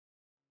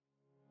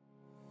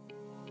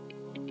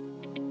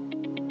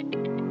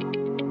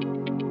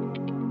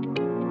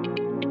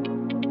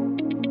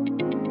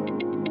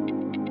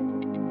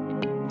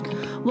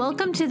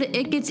Welcome to the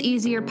It Gets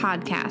Easier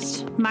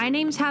podcast. My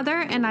name's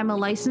Heather, and I'm a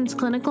licensed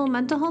clinical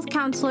mental health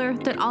counselor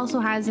that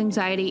also has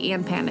anxiety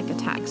and panic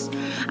attacks.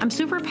 I'm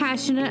super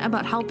passionate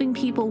about helping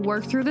people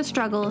work through the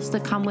struggles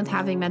that come with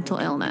having mental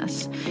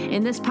illness.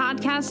 In this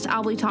podcast,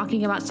 I'll be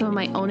talking about some of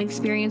my own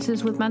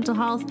experiences with mental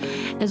health,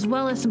 as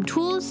well as some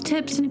tools,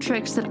 tips, and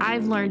tricks that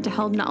I've learned to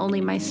help not only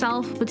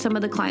myself, but some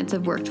of the clients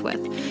I've worked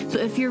with. So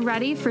if you're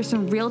ready for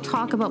some real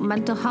talk about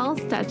mental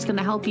health that's going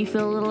to help you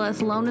feel a little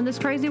less alone in this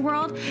crazy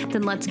world,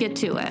 then let's get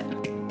to it.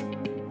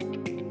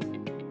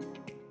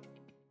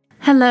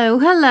 Hello.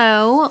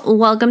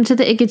 Welcome to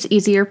the It Gets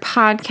Easier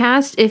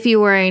podcast. If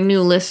you are a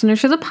new listener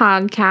to the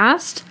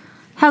podcast,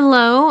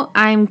 hello.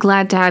 I'm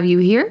glad to have you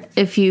here.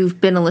 If you've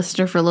been a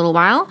listener for a little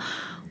while,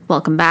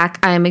 welcome back.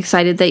 I am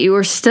excited that you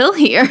are still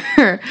here.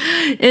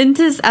 In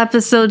this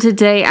episode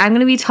today, I'm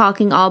going to be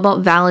talking all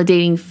about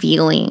validating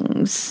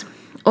feelings.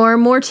 Or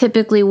more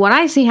typically, what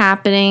I see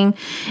happening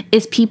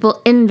is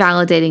people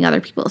invalidating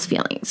other people's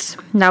feelings.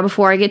 Now,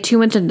 before I get too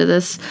much into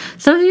this,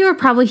 some of you are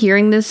probably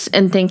hearing this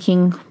and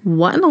thinking,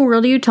 what in the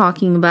world are you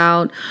talking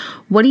about?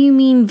 What do you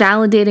mean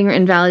validating or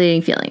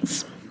invalidating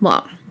feelings?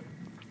 Well,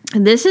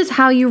 this is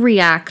how you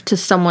react to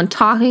someone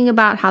talking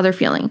about how they're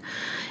feeling.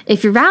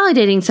 If you're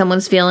validating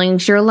someone's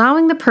feelings, you're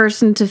allowing the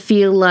person to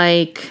feel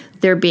like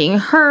they're being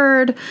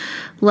heard,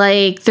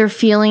 like their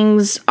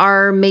feelings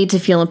are made to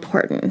feel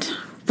important.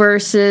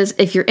 Versus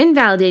if you're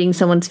invalidating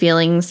someone's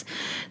feelings,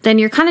 then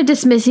you're kind of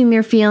dismissing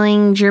their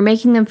feelings. You're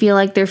making them feel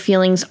like their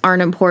feelings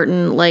aren't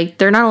important. Like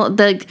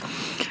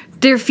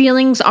their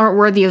feelings aren't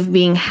worthy of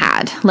being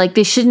had. Like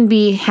they shouldn't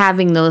be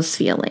having those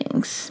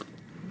feelings.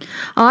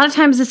 A lot of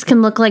times this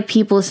can look like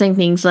people saying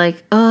things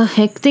like, oh,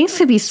 heck, things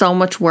could be so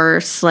much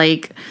worse.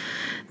 Like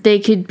they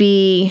could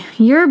be,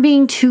 you're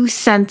being too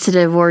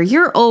sensitive or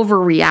you're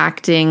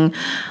overreacting.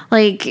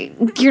 Like,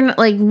 you're not,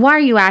 like, why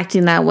are you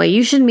acting that way?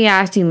 You shouldn't be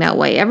acting that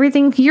way.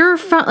 Everything,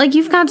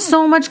 you've got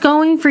so much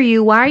going for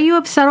you. Why are you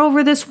upset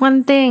over this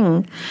one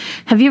thing?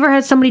 Have you ever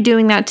had somebody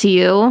doing that to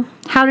you?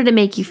 How did it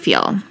make you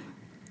feel?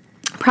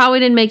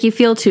 Probably didn't make you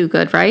feel too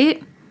good,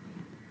 right?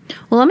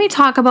 Well, let me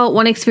talk about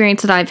one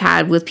experience that I've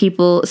had with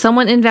people,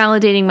 someone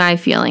invalidating my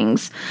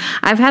feelings.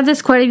 I've had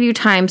this quite a few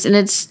times, and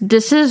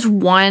this is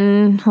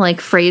one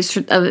phrase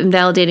of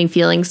invalidating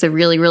feelings that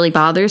really, really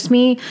bothers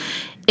me,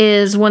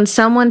 is when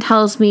someone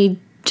tells me,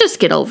 just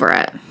get over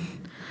it.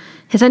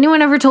 Has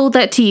anyone ever told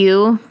that to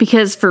you?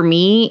 Because for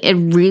me, it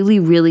really,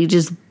 really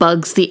just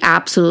bugs the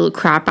absolute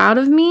crap out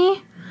of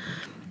me.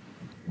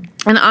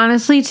 And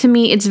honestly, to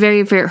me, it's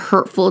very, very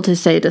hurtful to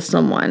say to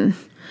someone.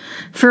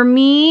 For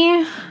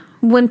me,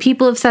 when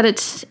people have said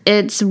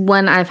it's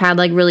when I've had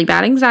really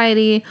bad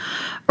anxiety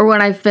or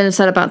when I've been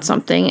upset about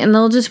something, and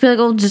they'll just be like,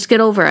 oh, just get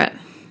over it.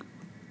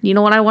 You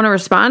know what I want to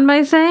respond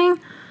by saying?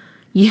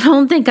 You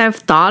don't think I've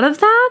thought of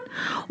that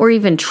or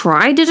even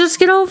tried to just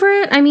get over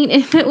it? I mean,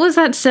 if it was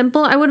that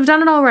simple, I would have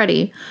done it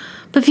already.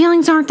 But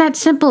feelings aren't that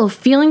simple.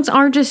 Feelings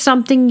aren't just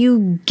something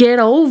you get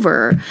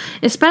over,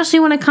 especially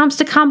when it comes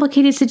to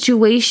complicated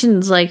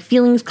situations like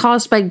feelings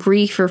caused by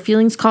grief or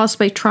feelings caused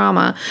by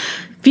trauma.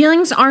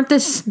 Feelings aren't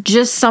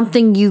just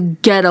something you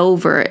get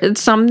over. It's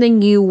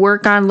something you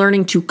work on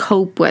learning to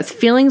cope with.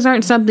 Feelings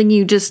aren't something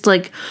you just all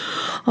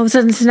of a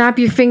sudden snap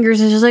your fingers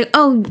and just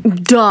oh,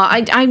 duh,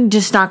 I'm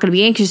just not going to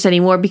be anxious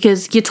anymore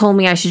because you told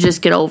me I should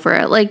just get over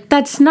it.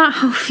 That's not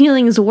how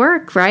feelings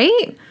work,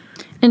 right?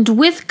 And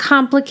with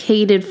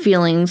complicated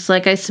feelings,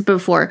 like I said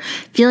before,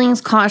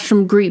 feelings caused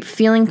from grief,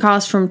 feeling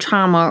caused from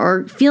trauma,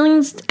 or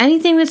feelings,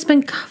 anything that's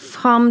been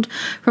formed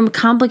from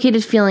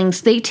complicated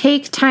feelings, they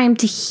take time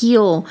to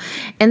heal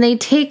and they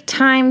take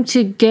time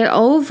to get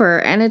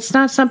over. And it's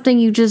not something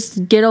you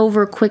just get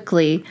over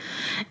quickly.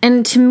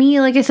 And to me,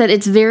 like I said,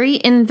 it's very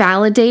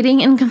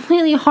invalidating and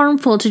completely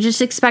harmful to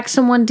just expect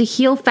someone to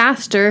heal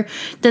faster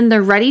than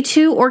they're ready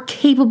to or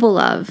capable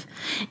of.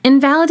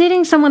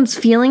 Invalidating someone's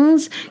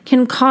feelings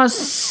can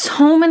cause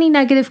so many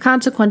negative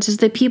consequences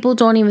that people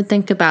don't even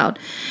think about.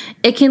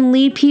 It can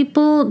lead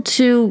people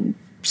to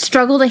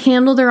struggle to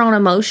handle their own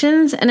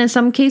emotions, and in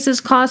some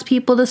cases cause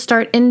people to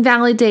start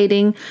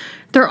invalidating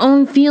their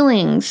own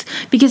feelings.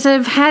 Because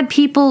I've had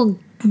people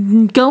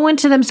go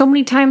into them so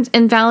many times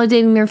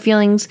invalidating their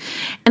feelings,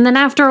 and then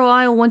after a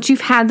while, once you've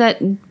had that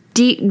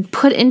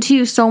put into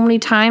you so many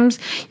times,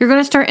 you're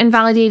going to start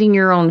invalidating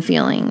your own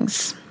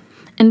feelings.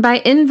 And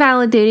by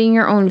invalidating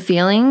your own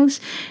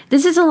feelings,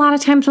 this is a lot of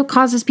times what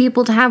causes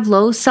people to have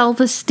low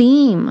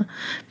self-esteem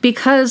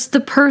because the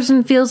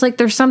person feels like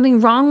there's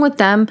something wrong with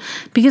them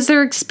because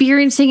they're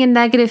experiencing a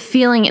negative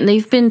feeling and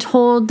they've been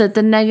told that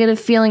the negative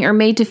feeling or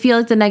made to feel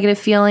like the negative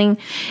feeling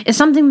is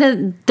something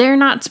that they're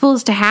not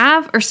supposed to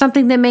have or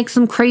something that makes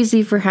them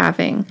crazy for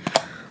having.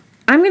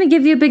 I'm going to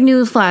give you a big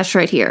news flash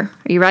right here.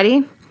 Are you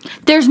ready?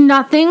 There's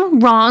nothing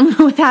wrong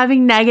with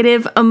having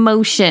negative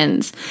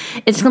emotions.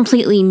 It's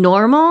completely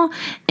normal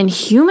and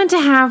human to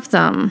have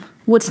them.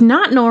 What's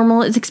not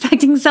normal is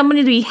expecting somebody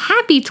to be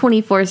happy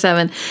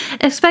 24/7,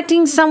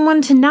 expecting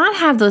someone to not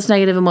have those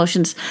negative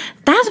emotions.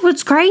 That's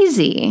what's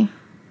crazy.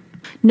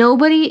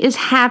 Nobody is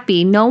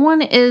happy. No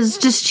one is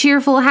just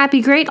cheerful,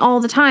 happy, great all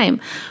the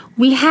time.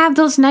 We have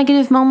those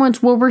negative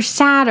moments where we're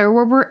sad or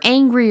where we're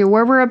angry or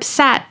where we're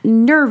upset,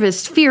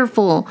 nervous,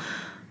 fearful.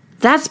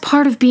 That's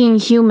part of being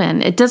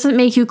human. It doesn't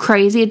make you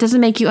crazy. It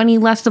doesn't make you any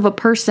less of a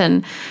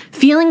person.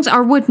 Feelings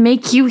are what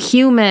make you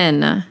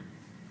human.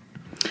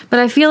 But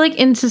I feel like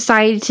in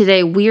society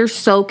today, we are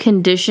so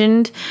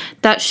conditioned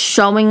that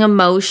showing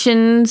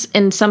emotions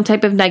in some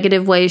type of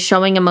negative way,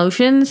 showing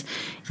emotions,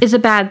 is a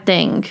bad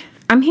thing.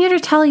 I'm here to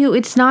tell you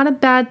it's not a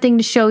bad thing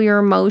to show your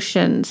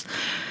emotions.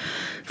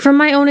 From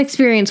my own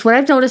experience, what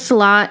I've noticed a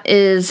lot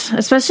is,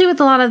 especially with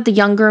a lot of the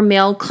younger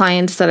male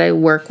clients that I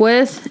work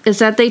with, is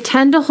that they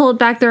tend to hold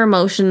back their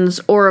emotions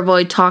or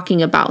avoid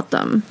talking about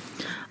them.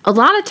 A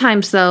lot of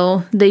times,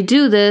 though, they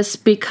do this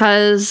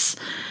because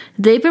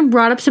they've been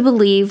brought up to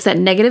believe that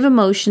negative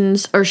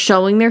emotions or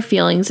showing their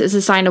feelings is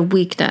a sign of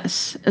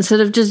weakness. Instead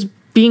of just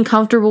being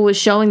comfortable with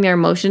showing their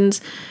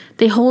emotions,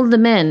 they hold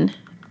them in.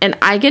 And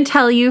I can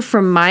tell you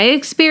from my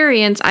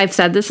experience, I've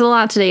said this a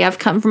lot today, I've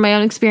come from my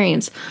own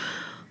experience,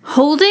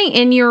 holding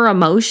in your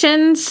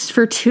emotions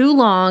for too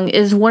long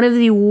is one of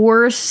the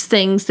worst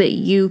things that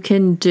you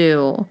can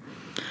do.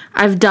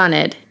 I've done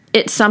it.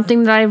 It's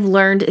something that I've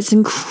learned is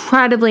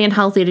incredibly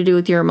unhealthy to do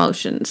with your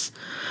emotions.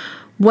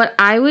 What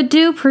I would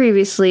do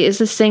previously is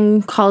this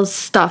thing called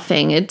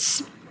stuffing.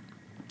 It's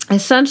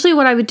essentially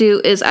what I would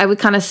do is I would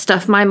kind of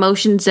stuff my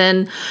emotions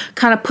in,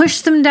 kind of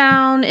push them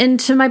down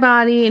into my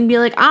body and be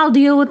like, I'll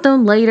deal with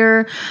them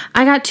later.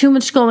 I got too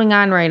much going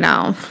on right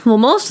now. Well,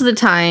 most of the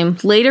time,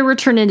 later would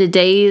turn into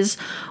days,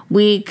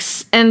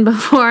 weeks, and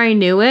before I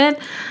knew it,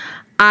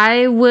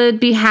 I would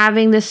be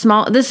having this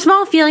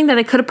small feeling that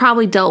I could have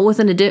probably dealt with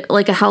in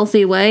a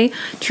healthy way,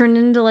 turn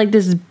into like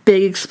this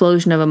big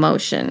explosion of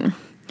emotion.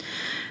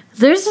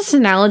 There's this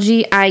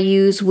analogy I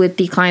use with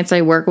the clients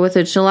I work with,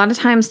 which a lot of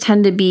times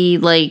tend to be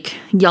like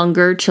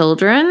younger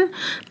children,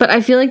 but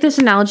I feel like this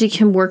analogy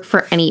can work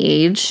for any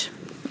age.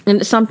 And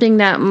it's something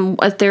that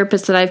a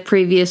therapist that I've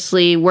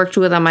previously worked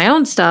with on my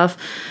own stuff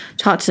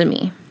taught to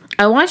me.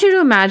 I want you to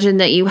imagine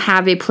that you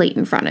have a plate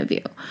in front of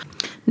you.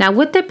 Now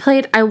with the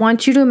plate, I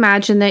want you to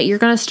imagine that you're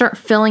going to start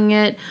filling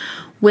it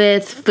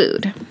with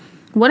food.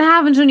 What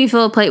happens when you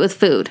fill a plate with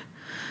food?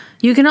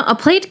 A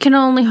plate can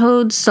only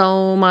hold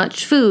so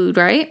much food,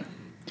 right?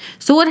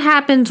 So what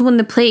happens when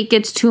the plate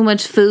gets too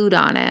much food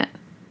on it?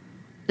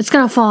 It's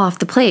going to fall off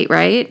the plate,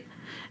 right?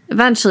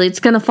 Eventually, it's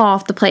going to fall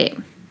off the plate.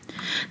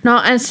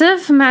 Now, instead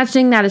of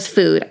imagining that as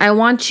food, I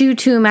want you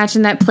to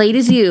imagine that plate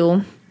is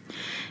you,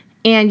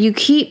 and you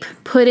keep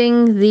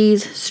putting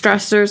these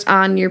stressors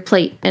on your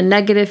plate and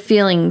negative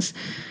feelings.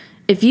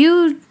 If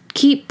you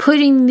keep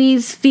putting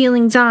these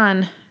feelings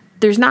on,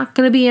 there's not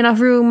going to be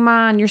enough room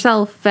on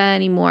yourself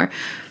anymore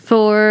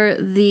for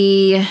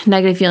the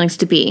negative feelings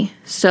to be.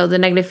 So the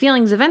negative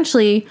feelings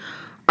eventually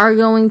are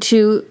going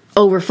to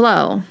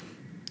overflow,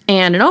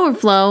 and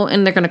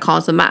they're going to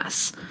cause a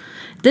mess.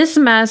 This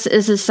mess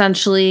is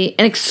essentially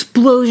an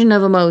explosion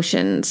of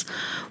emotions.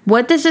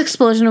 What this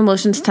explosion of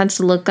emotions tends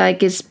to look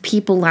like is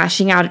people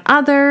lashing out at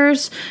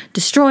others,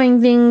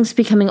 destroying things,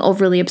 becoming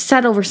overly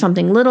upset over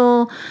something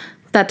little,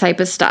 that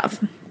type of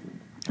stuff.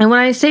 And when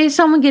I say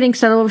someone getting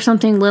upset over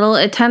something little,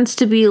 it tends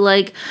to be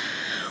like,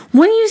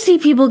 when you see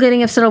people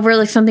getting upset over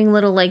like something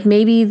little, like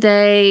maybe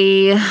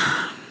they,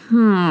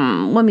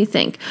 let me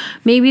think.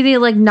 Maybe they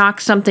like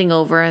knock something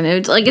over and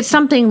it's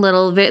something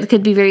little. It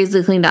could be very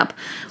easily cleaned up.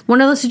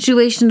 One of those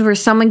situations where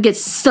someone gets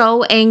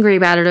so angry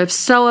about it or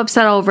so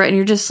upset over it and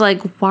you're just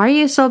like, why are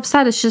you so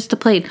upset? It's just a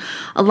plate.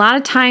 A lot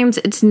of times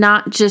it's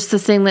not just the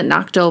thing that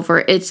knocked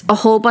over. It's a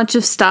whole bunch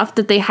of stuff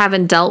that they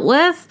haven't dealt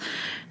with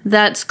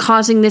that's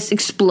causing this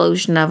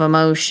explosion of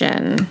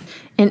emotion.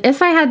 And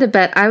if I had to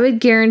bet, I would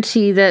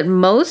guarantee that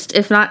most,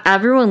 if not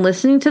everyone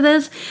listening to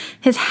this,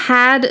 has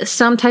had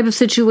some type of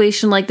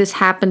situation like this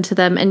happen to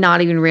them and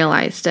not even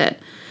realized it.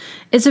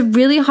 It's a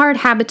really hard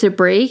habit to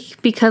break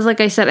because,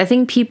 like I said, I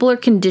think people are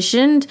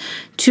conditioned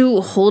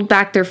to hold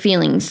back their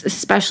feelings,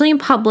 especially in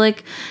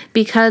public,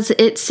 because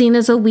it's seen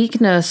as a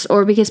weakness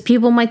or because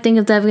people might think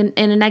of them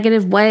in a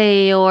negative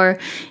way or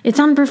it's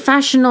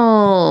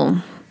unprofessional.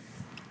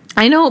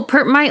 I know,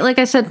 like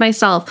I said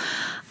myself,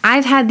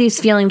 I've had these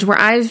feelings where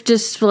I've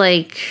just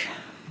I've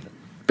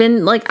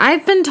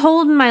been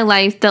told in my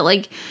life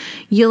that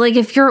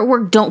if you're at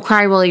work, don't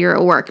cry while you're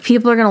at work.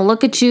 People are going to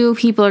look at you.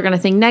 People are going to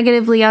think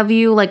negatively of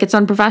you. Like it's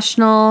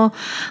unprofessional,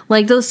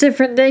 like those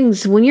different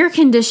things. When you're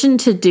conditioned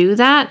to do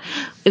that,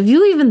 if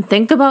you even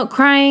think about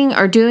crying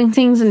or doing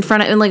things in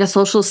like a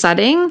social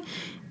setting,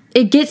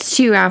 it gets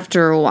to you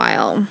after a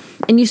while.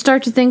 And you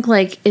start to think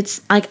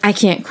it's like, I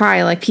can't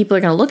cry. Like people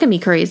are going to look at me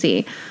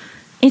crazy.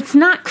 It's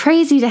not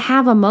crazy to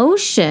have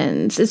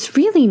emotions. It's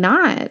really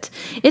not.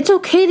 It's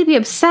okay to be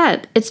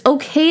upset. It's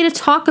okay to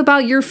talk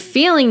about your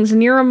feelings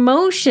and your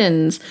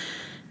emotions.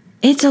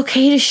 It's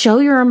okay to show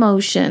your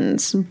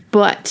emotions.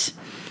 But,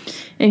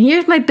 and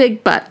here's my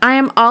big but, I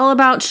am all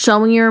about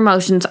showing your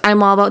emotions.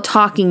 I'm all about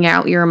talking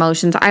out your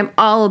emotions. I'm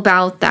all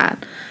about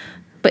that.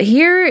 But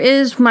here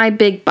is my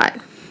big but.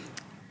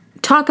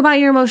 Talk about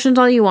your emotions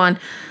all you want.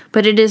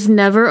 but it is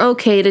never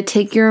okay to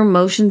take your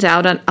emotions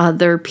out on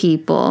other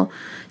people.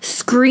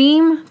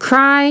 Scream,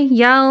 cry,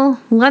 yell,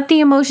 let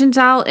the emotions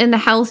out in a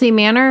healthy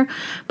manner,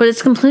 but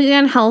it's completely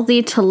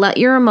unhealthy to let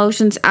your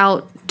emotions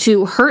out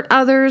to hurt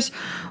others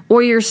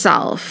or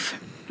yourself.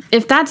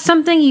 If that's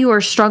something you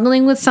are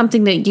struggling with,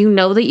 something that you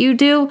know that you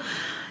do,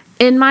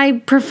 in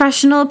my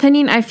professional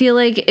opinion, I feel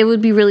like it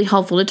would be really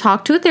helpful to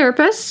talk to a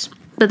therapist,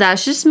 but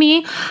that's just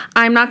me.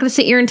 I'm not going to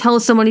sit here and tell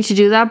somebody to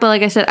do that, but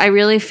like I said, I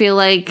really feel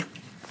like,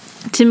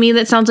 to me,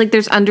 that sounds like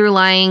there's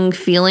underlying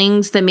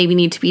feelings that maybe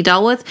need to be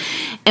dealt with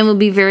and would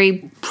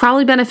be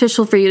probably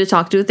beneficial for you to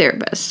talk to a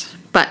therapist.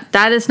 But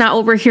that is not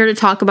what we're here to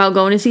talk about,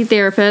 going to see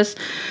therapists.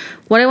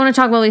 What I want to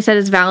talk about, like I said,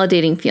 is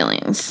validating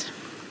feelings.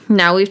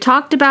 Now, we've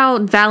talked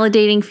about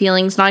validating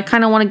feelings. Now, I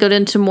kind of want to go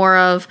into more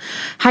of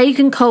how you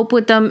can cope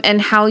with them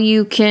and how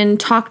you can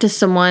talk to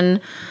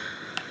someone,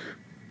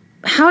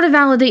 how to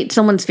validate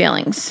someone's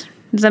feelings.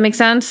 Does that make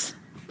sense?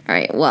 All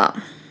right, well,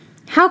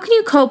 how can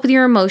you cope with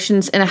your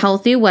emotions in a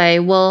healthy way?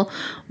 Well,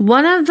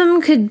 one of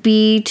them could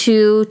be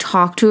to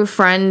talk to a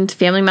friend,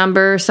 family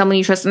member, someone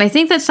you trust. And I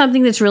think that's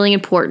something that's really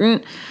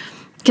important,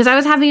 because I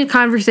was having a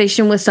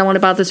conversation with someone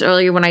about this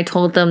earlier when I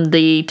told them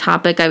the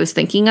topic I was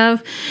thinking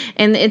of.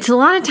 And it's a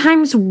lot of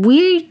times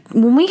when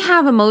we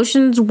have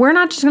emotions, we're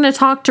not just going to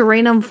talk to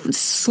random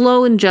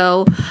Slow and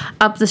Joe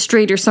up the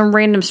street or some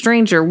random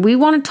stranger. We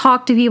want to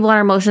talk to people, our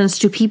emotions,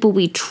 to people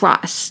we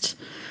trust.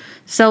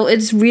 So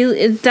it's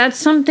really, that's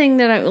something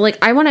that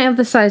I want to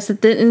emphasize,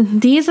 that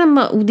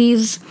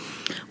these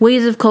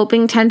ways of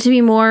coping tend to be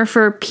more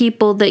for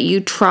people that you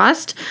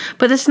trust,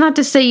 but that's not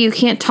to say you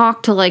can't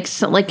talk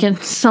to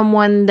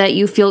someone that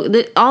you feel,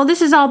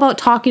 this is all about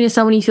talking to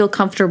someone you feel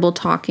comfortable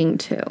talking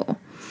to.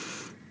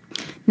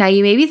 Now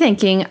you may be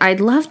thinking, I'd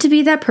love to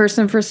be that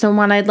person for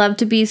someone. I'd love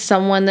to be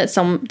someone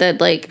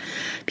that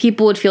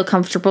people would feel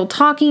comfortable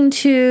talking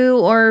to,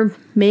 or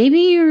maybe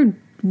you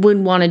would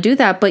want to do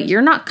that, but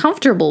you're not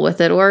comfortable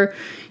with it, or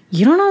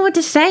you don't know what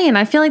to say. And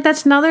I feel like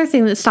that's another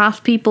thing that stops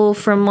people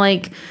from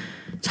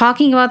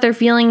talking about their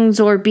feelings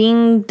or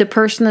being the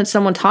person that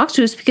someone talks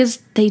to, is because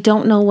they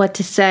don't know what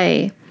to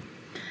say.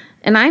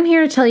 And I'm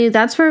here to tell you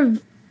that's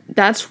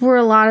where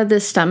a lot of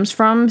this stems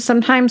from.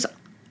 Sometimes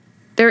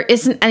there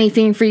isn't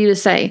anything for you to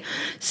say.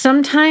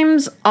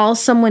 Sometimes all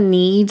someone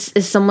needs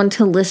is someone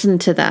to listen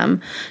to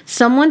them,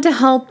 someone to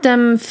help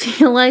them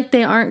feel like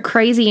they aren't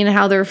crazy in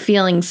how they're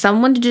feeling,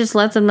 someone to just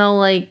let them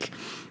know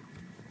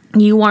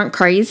you aren't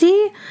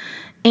crazy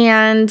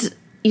and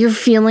your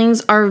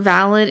feelings are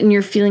valid and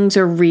your feelings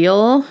are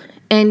real,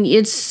 and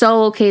it's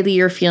so okay that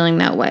you're feeling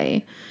that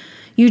way.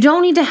 You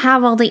don't need to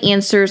have all the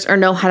answers or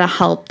know how to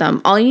help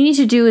them. All you need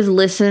to do is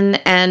listen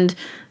and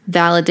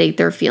validate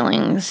their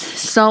feelings.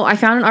 So I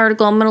found an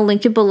article, I'm going to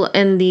link it below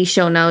in the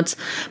show notes,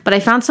 but I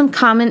found some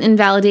common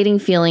invalidating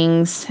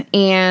feelings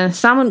and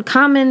some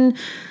common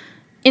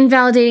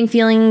invalidating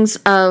feelings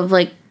of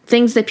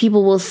things that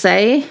people will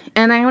say,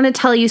 and I want to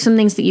tell you some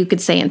things that you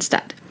could say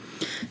instead.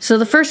 So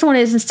the first one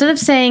is, instead of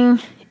saying,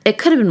 it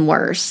could have been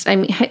worse. I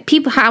mean,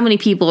 how many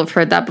people have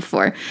heard that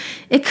before?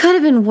 It could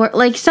have been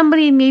worse.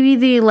 Somebody, maybe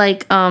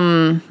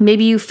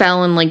maybe you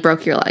fell and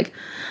broke your leg.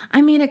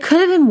 I mean, it could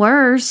have been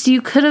worse.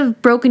 You could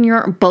have broken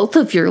both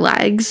of your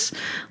legs.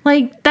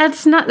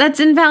 That's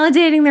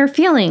invalidating their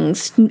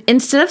feelings.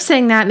 Instead of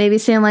saying that, maybe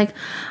saying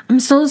I'm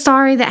so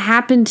sorry that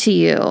happened to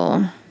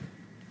you.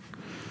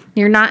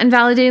 You're not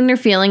invalidating their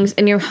feelings,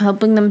 and you're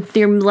helping them,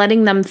 you're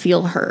letting them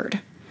feel heard.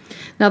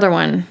 Another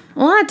one,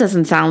 well, that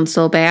doesn't sound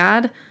so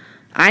bad.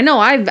 I know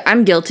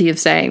I'm guilty of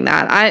saying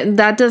that.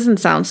 That doesn't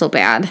sound so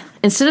bad.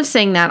 Instead of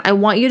saying that, I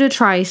want you to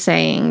try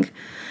saying,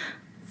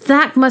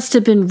 that must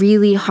have been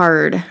really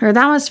hard, or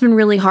that must have been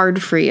really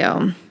hard for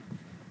you.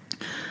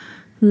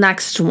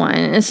 Next one,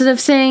 instead of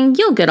saying,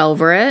 you'll get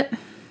over it,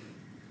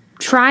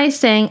 try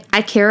saying,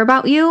 I care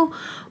about you.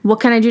 What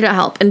can I do to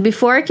help? And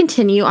before I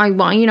continue, I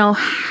want you to know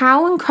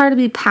how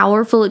incredibly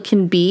powerful it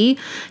can be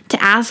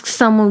to ask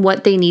someone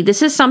what they need.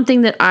 This is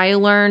something that I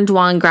learned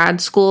while in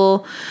grad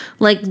school,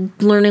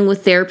 learning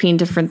with therapy and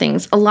different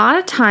things. A lot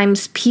of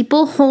times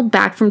people hold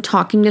back from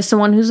talking to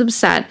someone who's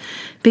upset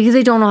because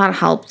they don't know how to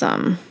help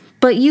them.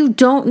 But you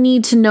don't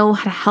need to know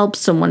how to help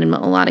someone in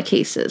a lot of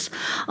cases.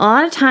 A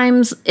lot of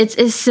times it's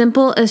as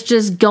simple as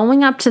just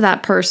going up to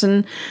that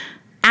person,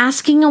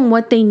 asking them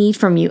what they need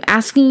from you,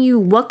 asking you,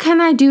 what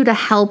can I do to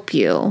help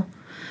you?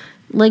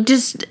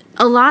 Just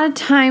a lot of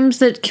times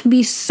that can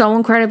be so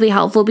incredibly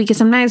helpful, because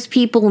sometimes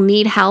people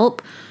need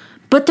help,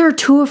 but they're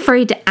too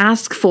afraid to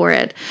ask for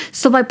it.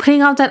 So by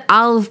putting out that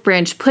olive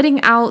branch,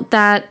 putting out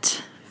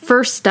that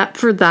first step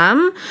for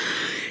them,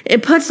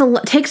 it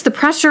takes the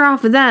pressure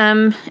off of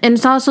them, and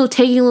it's also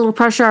taking a little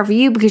pressure off of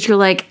you, because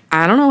you're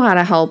I don't know how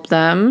to help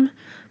them,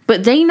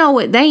 but they know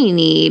what they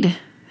need.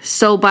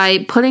 So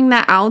by putting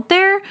that out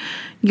there,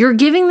 you're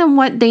giving them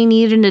what they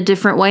need in a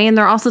different way, and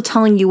they're also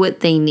telling you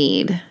what they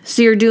need.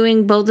 So you're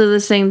doing both of the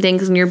same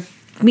things, and you're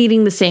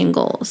meeting the same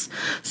goals.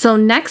 So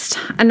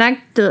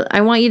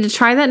I want you to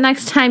try that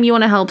next time you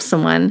want to help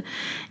someone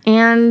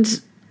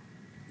and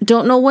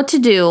don't know what to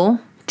do.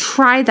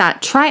 try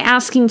that. Try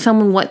asking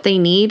someone what they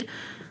need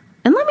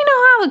and let me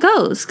know how it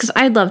goes, because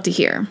I'd love to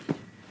hear.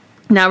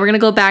 Now we're going to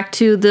go back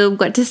to the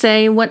what to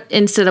say,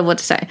 instead of what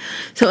to say.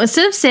 So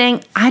instead of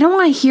saying, I don't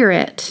want to hear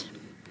it,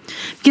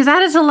 because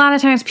that is a lot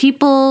of times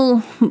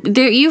people,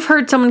 you've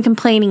heard someone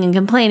complaining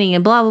and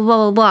blah, blah, blah,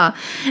 blah, blah.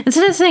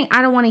 Instead of saying,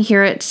 I don't want to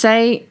hear it,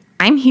 say,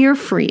 I'm here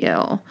for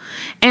you.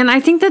 And I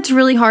think that's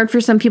really hard for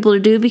some people to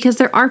do, because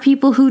there are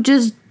people who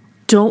just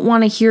don't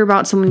want to hear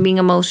about someone being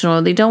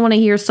emotional. They don't want to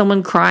hear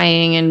someone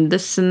crying and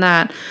this and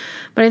that.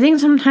 But I think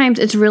sometimes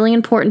it's really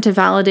important to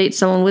validate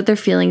someone with their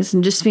feelings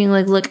and just being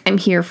like, look, I'm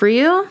here for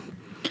you.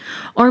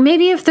 Or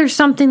maybe if there's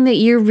something that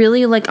you're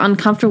really like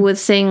uncomfortable with,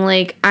 saying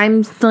like,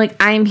 I'm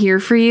here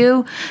for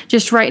you.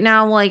 Just right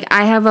now, like,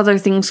 I have other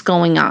things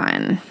going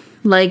on.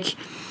 Like,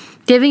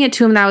 giving it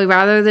to him that way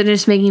rather than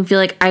just making him feel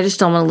like, I just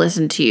don't want to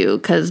listen to you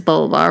because blah,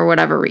 blah, blah, or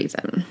whatever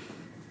reason.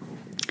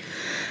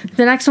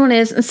 The next one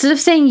is, instead of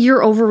saying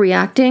you're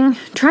overreacting,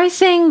 try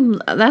saying,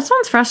 that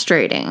sounds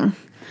frustrating.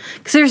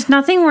 Because there's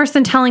nothing worse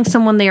than telling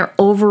someone they are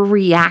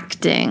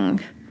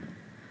overreacting.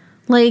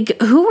 Like,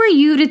 who are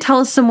you to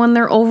tell someone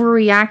they're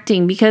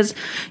overreacting? Because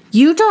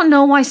you don't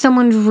know why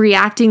someone's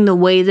reacting the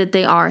way that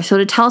they are. So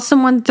to tell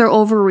someone they're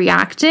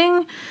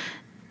overreacting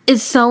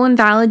is so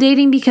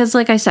invalidating, because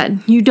like I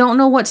said, you don't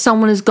know what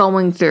someone is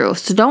going through.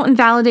 So don't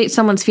invalidate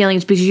someone's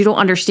feelings because you don't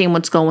understand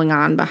what's going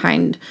on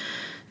behind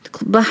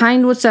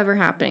what's ever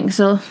happening.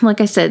 So like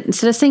I said,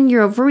 instead of saying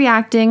you're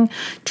overreacting,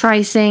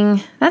 try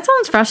saying, that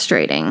sounds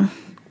frustrating.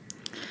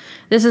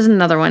 This is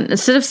another one.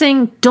 Instead of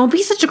saying, don't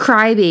be such a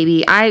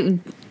crybaby.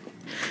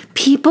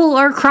 People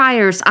are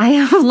criers. I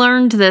have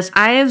learned this.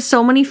 I have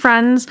so many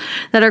friends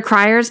that are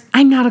criers.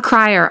 I'm not a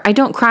crier. I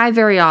don't cry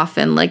very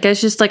often. Like,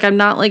 it's just like, I'm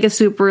not like a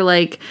super,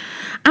 like,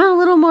 I'm a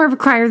little more of a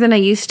crier than I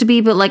used to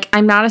be, but like,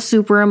 I'm not a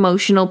super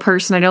emotional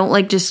person. I don't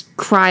like just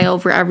cry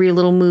over every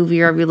little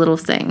movie or every little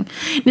thing.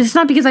 And it's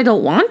not because I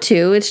don't want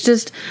to. It's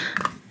just,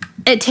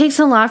 it takes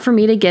a lot for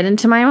me to get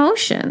into my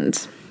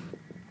emotions.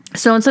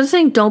 So instead of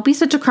saying, don't be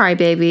such a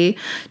crybaby,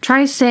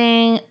 try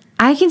saying,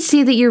 I can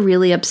see that you're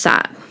really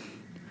upset.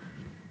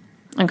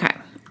 Okay.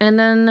 And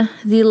then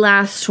the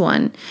last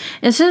one,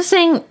 instead of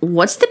saying,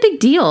 what's the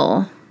big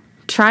deal?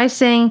 Try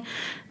saying,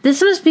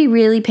 this must be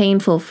really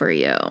painful for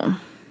you.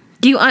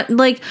 Do you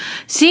like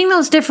seeing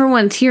those different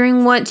ones,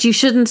 hearing what you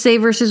shouldn't say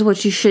versus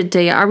what you should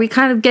say? Are we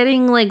kind of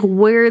getting like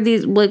where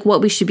these, like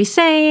what we should be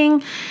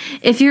saying?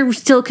 If you're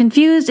still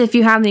confused, if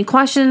you have any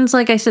questions,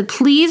 like I said,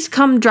 please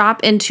come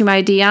drop into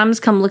my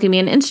DMs. Come look at me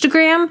on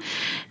Instagram.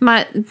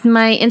 My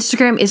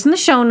Instagram is in the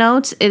show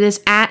notes. It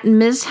is at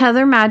Ms.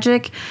 Heather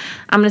Magic.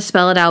 I'm going to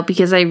spell it out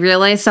because I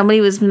realized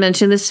somebody was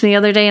mentioning this to me the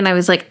other day and I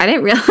was like, I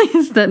didn't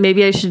realize that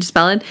maybe I should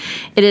spell it.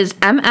 It is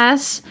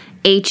MSHEATHER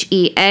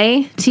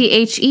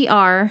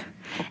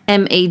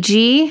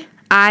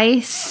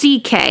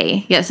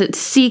Yes,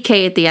 it's CK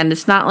at the end.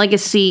 It's not like a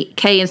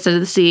CK instead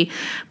of the C.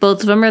 Both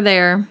of them are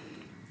there.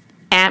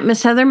 At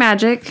Miss Heather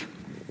Magic.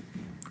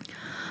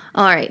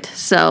 All right,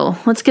 so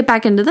let's get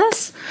back into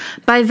this.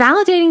 By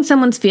validating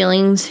someone's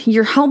feelings,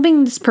 you're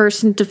helping this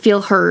person to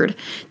feel heard,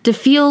 to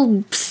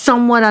feel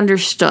somewhat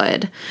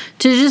understood,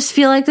 to just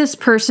feel like this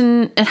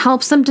person, it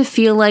helps them to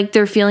feel like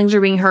their feelings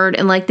are being heard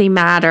and like they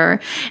matter.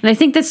 And I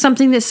think that's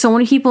something that so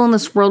many people in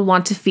this world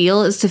want to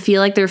feel, is to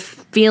feel like they're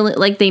feeling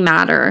like they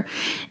matter.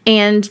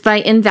 And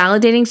by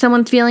invalidating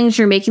someone's feelings,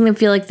 you're making them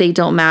feel like they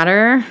don't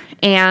matter.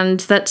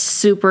 And that's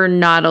super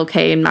not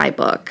okay in my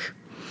book.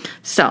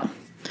 So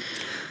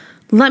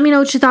let me know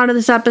what you thought of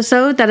this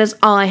episode. That is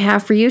all I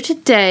have for you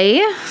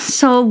today.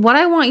 So what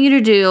I want you to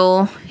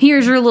do,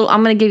 here's your little,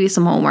 I'm going to give you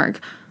some homework.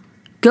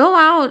 Go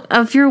out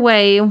of your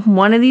way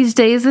one of these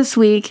days this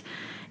week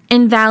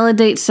and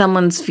validate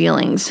someone's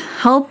feelings.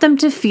 Help them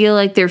to feel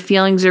like their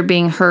feelings are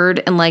being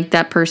heard and like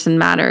that person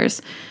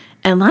matters.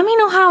 And let me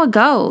know how it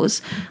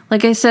goes.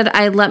 Like I said,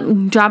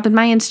 drop in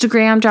my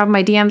Instagram, drop in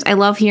my DMs. I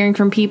love hearing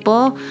from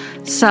people.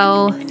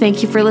 So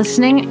thank you for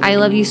listening. I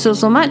love you so,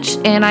 so much.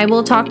 And I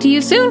will talk to you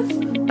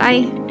soon.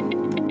 Bye.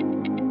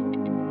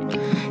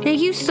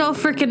 Thank you so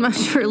freaking much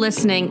for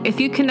listening. If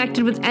you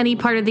connected with any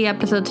part of the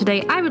episode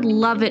today, I would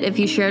love it if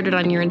you shared it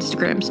on your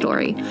Instagram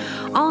story.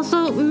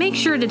 Also, make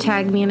sure to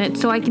tag me in it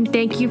so I can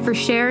thank you for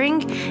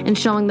sharing and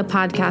showing the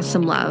podcast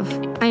some love.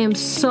 I am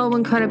so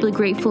incredibly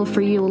grateful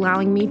for you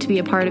allowing me to be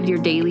a part of your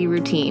daily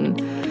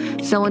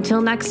routine. So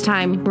until next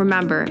time,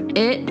 remember,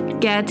 it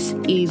gets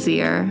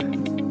easier.